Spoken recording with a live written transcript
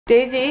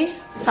Daisy,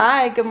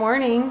 hi, good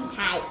morning.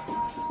 Hi.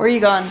 Where are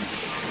you going?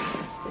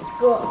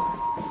 School.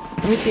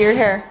 Let me see your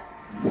hair.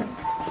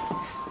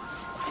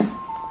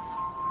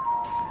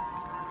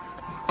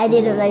 I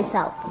did it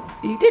myself.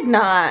 You did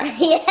not.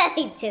 Yeah,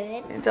 I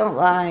did. Don't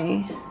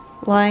lie.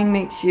 Lying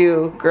makes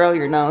you grow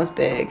your nose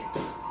big.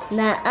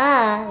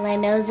 Nuh-uh, my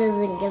nose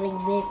isn't getting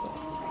big.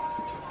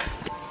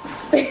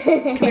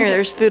 Come here,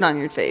 there's food on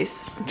your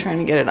face. I'm trying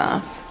to get it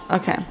off.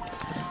 Okay.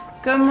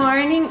 Good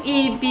morning,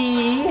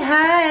 E.B.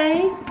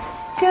 Hi.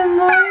 Good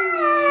morning.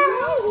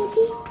 Hi,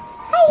 baby.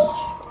 Hi.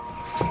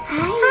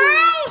 Hi.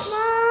 Hi,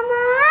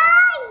 Mama.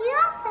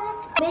 You're so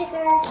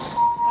bigger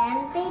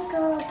and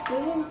bigger,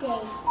 didn't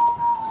they?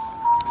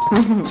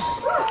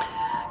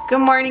 Good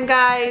morning,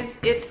 guys.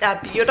 It's a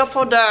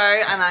beautiful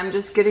day, and I'm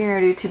just getting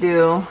ready to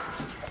do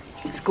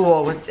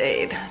school with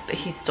Dade, but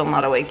he's still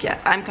not awake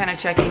yet. I'm kind of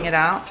checking it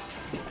out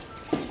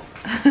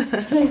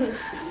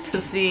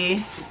to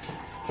see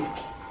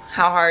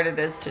how hard it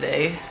is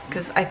today,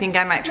 because I think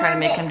I might try to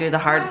make him do the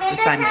hardest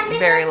assignment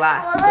very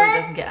last so he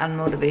doesn't get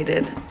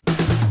unmotivated.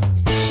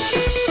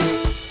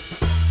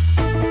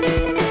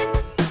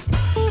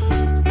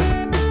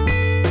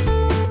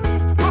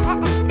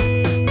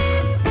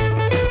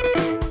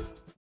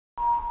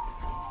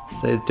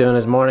 So he's doing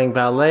his morning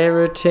ballet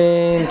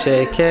routine,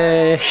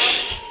 JK.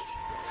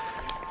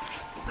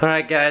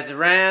 Alright guys, it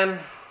ran.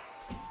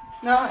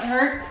 No, it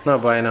hurts. No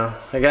bueno.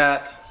 I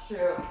got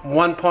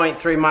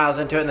 1.3 miles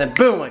into it and then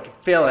boom, I could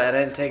feel it. I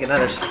didn't take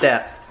another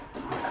step.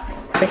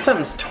 I think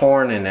something's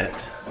torn in it.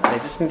 I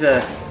just need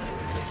to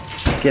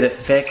get it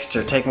fixed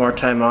or take more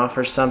time off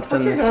or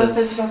something. You're a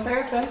physical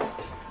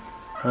therapist.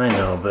 I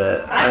know,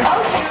 but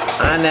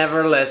I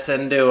never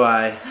listen, do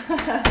I?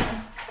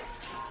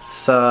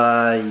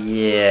 So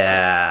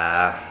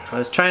yeah, I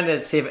was trying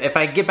to see if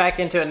I get back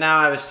into it now,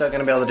 I was still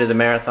gonna be able to do the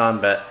marathon,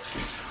 but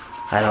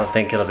I don't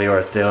think it'll be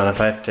worth doing.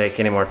 If I have to take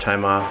any more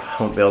time off, I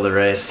won't be able to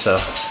race, so.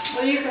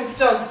 Well, you can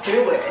still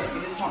do it,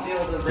 you just won't be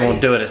able to race. Won't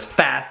do it as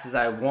fast as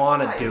I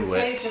want to do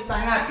Hey, it. to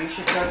sign up, you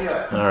should go do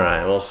it. All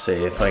right, we'll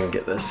see if I can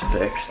get this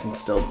fixed and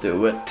still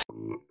do it.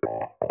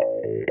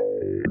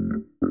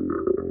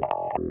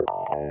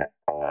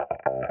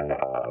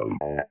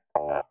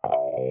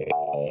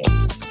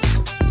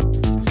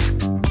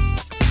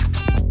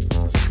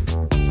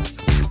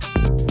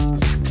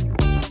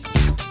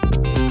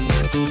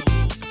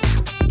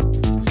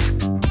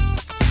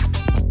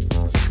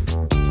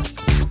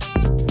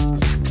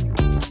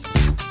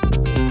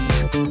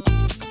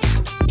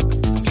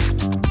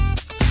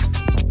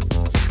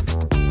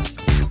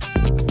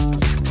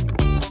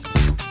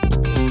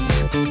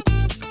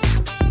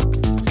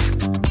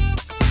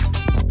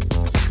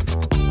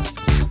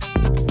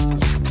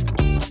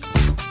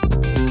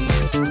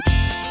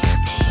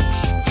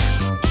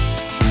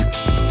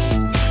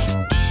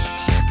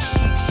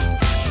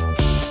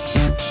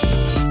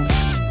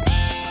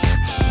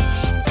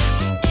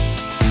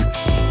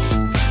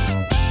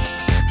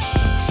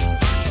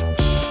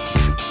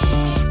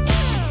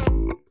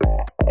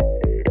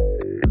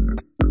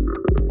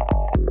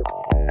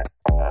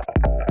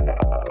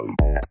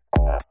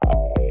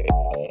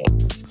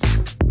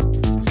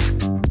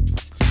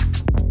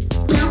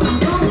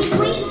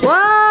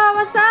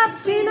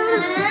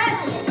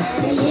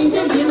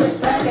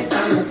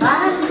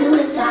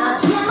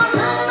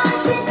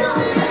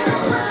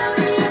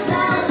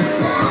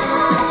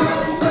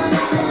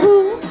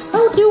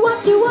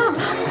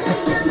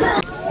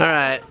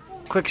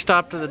 Quick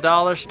stop to the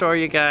dollar store,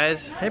 you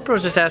guys. April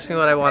was just asking me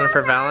what I wanted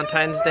for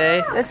Valentine's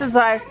Day. This is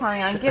what I was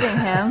planning on getting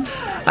him.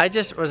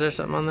 Was there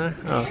something on there?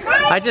 Oh.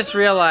 I just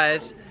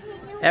realized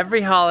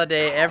every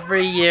holiday,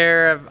 every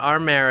year of our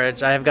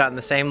marriage, I have gotten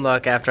the same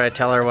look after I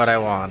tell her what I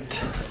want.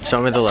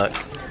 Show me the look.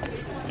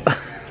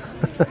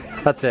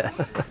 That's it.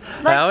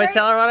 I always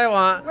tell her what I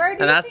want,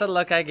 and that's the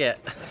look I get.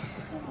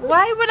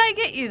 Why would I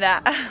get you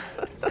that?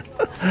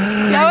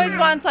 He always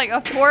wants like a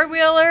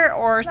four-wheeler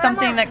or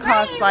something that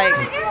costs like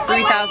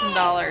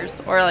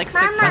 $3,000 or like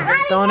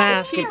 $600. Don't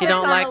ask if you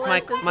don't like my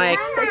if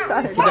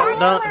you don't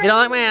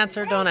like my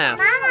answer, don't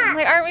ask.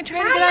 Like, aren't we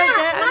trying to get out of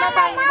debt? I'm not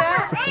buying you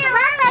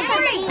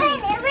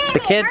that. The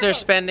kids are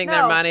spending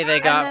their money they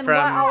got and from.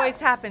 What always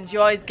happens?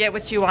 You always get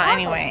what you want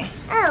anyway.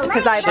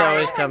 Because She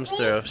always comes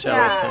through. She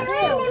always comes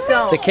through.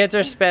 Don't. The kids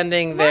are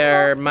spending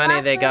their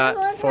money they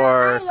got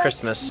for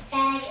Christmas.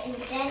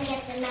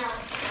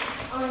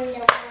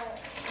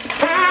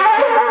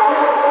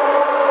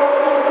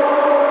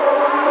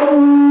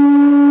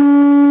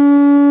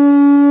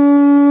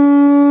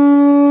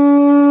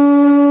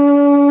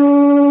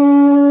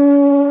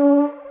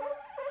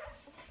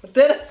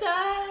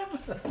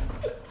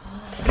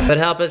 But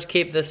help us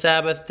keep the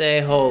Sabbath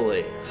day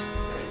holy.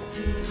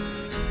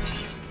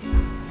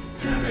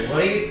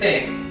 What do you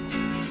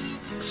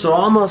think? So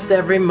almost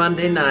every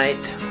Monday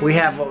night we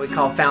have what we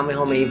call family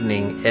home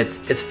evening.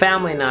 It's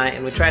family night,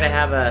 and we try to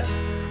have a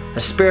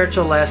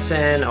spiritual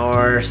lesson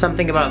or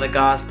something about the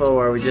gospel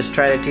where we just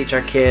try to teach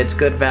our kids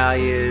good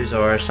values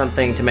or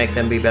something to make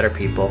them be better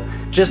people.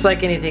 Just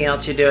like anything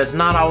else you do, it's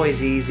not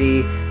always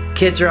easy.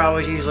 kids are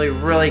always usually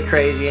really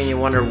crazy and you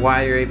wonder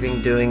why you're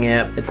even doing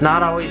it. It's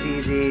not always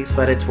easy,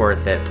 but it's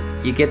worth it.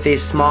 You get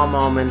these small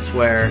moments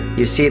where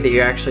you see that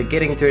you're actually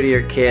getting through to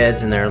your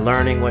kids and they're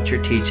learning what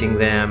you're teaching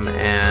them,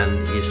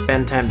 and you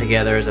spend time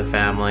together as a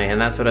family, and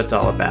that's what it's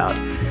all about.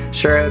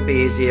 Sure, it would be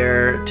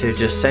easier to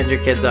just send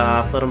your kids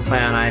off, let them play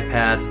on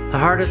iPads. The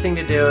harder thing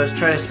to do is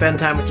try to spend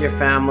time with your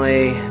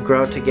family,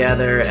 grow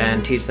together,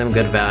 and teach them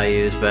good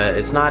values. But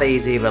it's not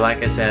easy, but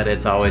like I said,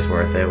 it's always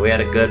worth it. We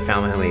had a good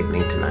family home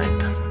evening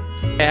tonight.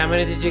 Hey, how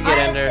many did you get,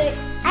 Ender?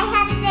 I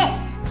have 6.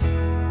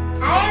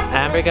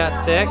 Amber got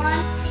 6?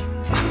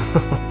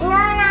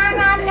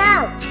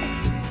 No.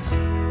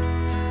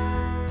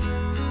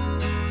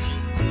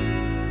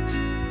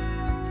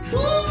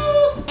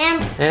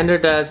 Ender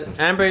does.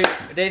 Amber,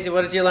 Daisy,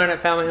 what did you learn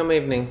at family home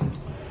evening?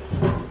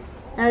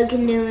 I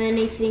can do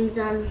many things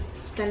on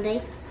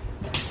Sunday.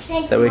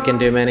 That we can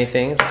do many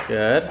things.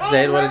 Good.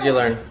 Zaid, what did you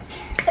learn?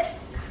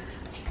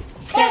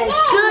 That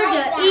it's good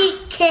to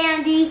eat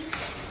candy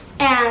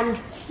and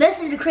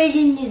listen to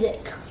crazy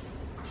music.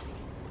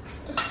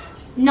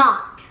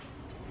 Not.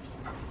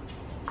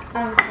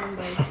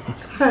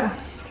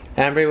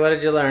 Amber, what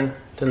did you learn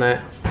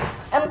tonight?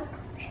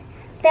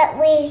 That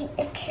we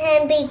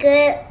can be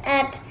good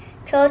at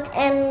church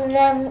and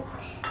love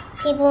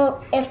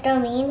people if they're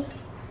mean.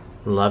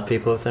 Love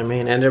people if they're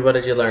mean. Ender, what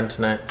did you learn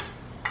tonight?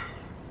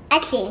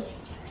 Acting.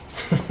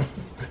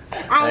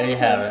 There you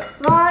have it.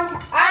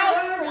 Want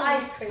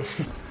ice cream.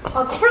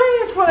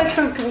 According to what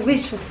I'm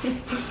completion.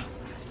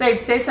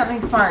 Say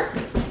something smart.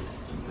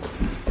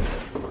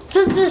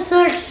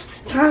 56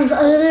 times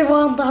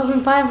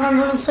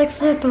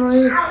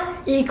 81,563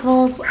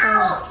 equals 8.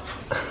 I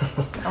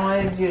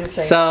wanted you to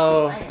say.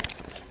 So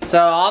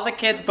all the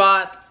kids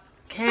bought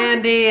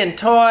candy and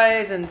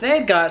toys, and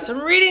Zaid got some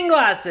reading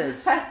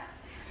glasses.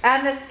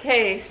 And this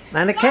case.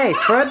 And a case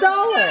for $1.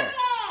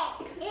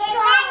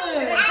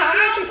 How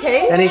much a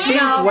case? And he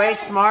seems way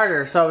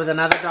smarter, so it was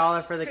another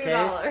 $1 for the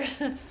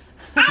case.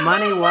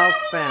 Money well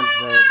spent,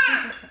 Zaid.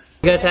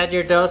 You guys had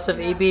your dose of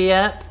EB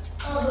yet?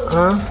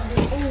 Huh?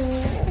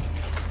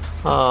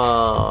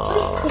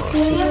 Oh,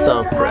 she's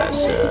so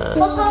precious.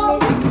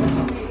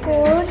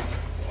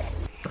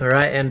 All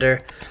right,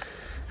 Ender.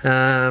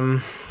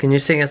 Can you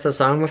sing us a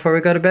song before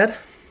we go to bed?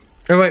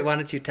 Or wait, why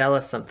don't you tell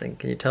us something?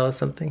 Can you tell us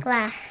something?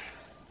 Wow.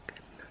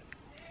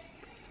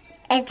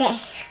 Okay.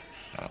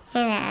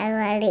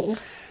 Everybody.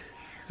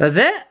 That's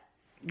it?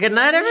 Good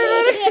night,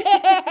 everybody.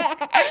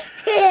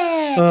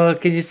 Oh,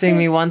 can you sing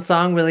me one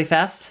song really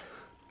fast?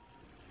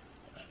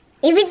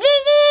 Hey, you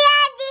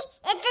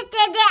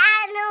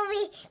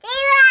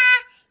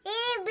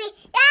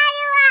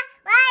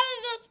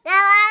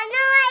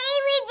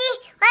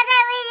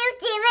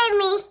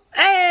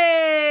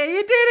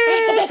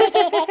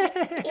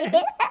did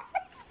it!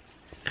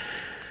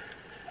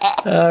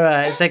 All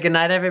right, say good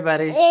night,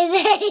 everybody.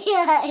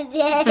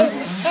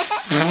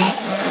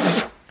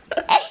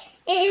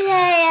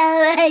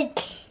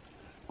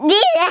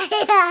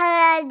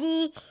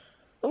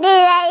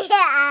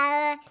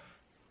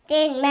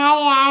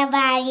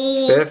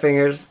 Spare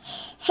fingers.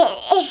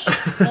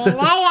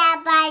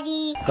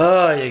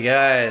 Oh, you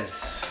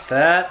guys,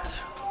 that's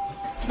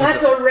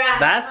a wrap.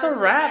 That's a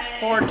wrap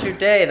for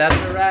today. That's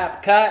a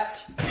wrap.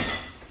 Cut.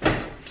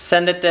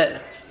 Send it to.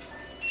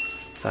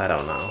 I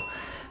don't know.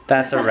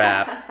 That's a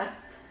wrap.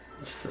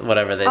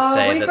 Whatever they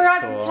say. We that's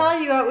forgot cool. to tell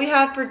you what we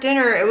had for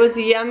dinner. It was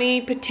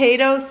yummy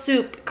potato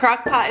soup,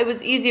 crock pot. It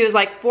was easy. It was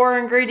like 4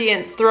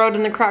 ingredients. Throw it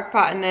in the crock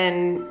pot, and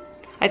then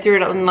I threw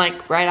it in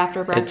like right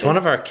after breakfast. It's one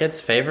of our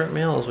kids' favorite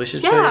meals. We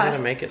should show you how to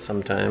make it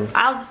sometime.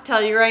 I'll just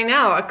tell you right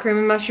now, a cream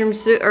of mushroom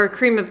soup, or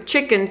cream of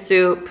chicken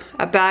soup,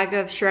 a bag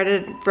of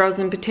shredded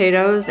frozen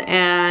potatoes,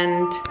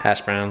 and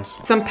hash browns,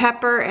 some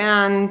pepper,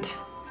 and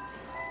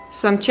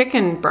some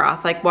chicken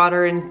broth, like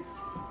water and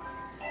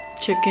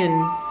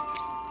chicken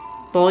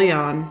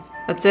bouillon.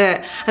 That's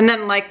it. And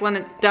then like when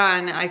it's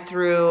done, I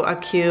threw a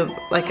cube,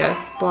 like a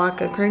block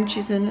of cream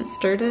cheese in it,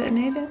 stirred it, and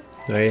ate it.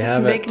 There you have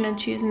some it. Bacon and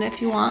cheese in it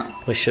if you want.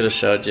 We should have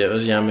showed you. It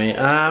was yummy.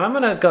 I'm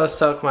gonna go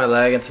soak my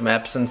leg in some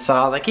Epsom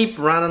salt. I keep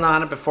running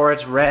on it before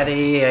it's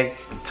ready.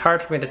 It's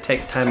hard for me to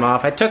take time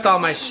off. I took all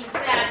my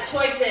Bad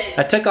choices.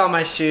 I took all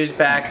my shoes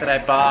back that I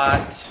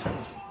bought.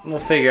 We'll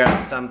figure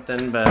out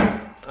something, but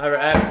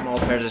I have some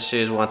old pairs of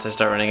shoes once I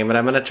start running them. But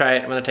I'm gonna try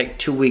it. I'm gonna take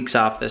 2 weeks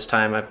off this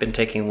time. I've been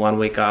taking 1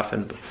 week off,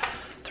 and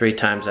 3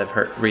 times I've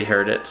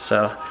reheard it.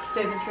 So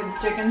Save this for the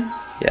chickens.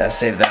 yeah,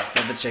 save that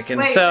for the chicken.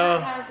 Wait, so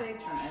that has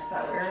eggs in it. Is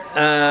that weird?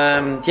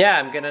 yeah,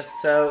 I'm gonna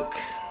soak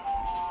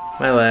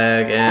my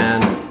leg,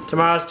 and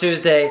tomorrow's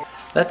Tuesday.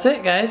 That's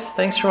it, guys.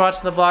 Thanks for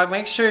watching the vlog.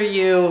 Make sure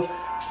you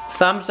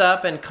thumbs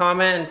up and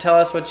comment and tell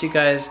us what you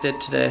guys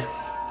did today.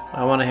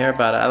 I want to hear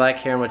about it. I like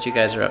hearing what you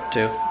guys are up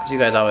to, because you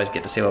guys always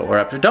get to see what we're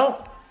up to. Don't!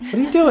 What are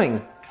you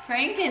doing?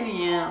 Pranking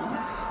you.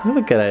 That's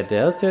a good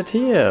idea. Let's do it to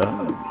you.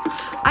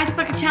 Ice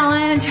bucket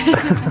challenge.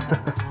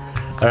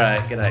 All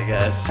right, good night,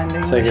 guys.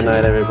 Say good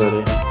night,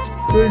 everybody.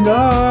 Good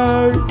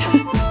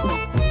night.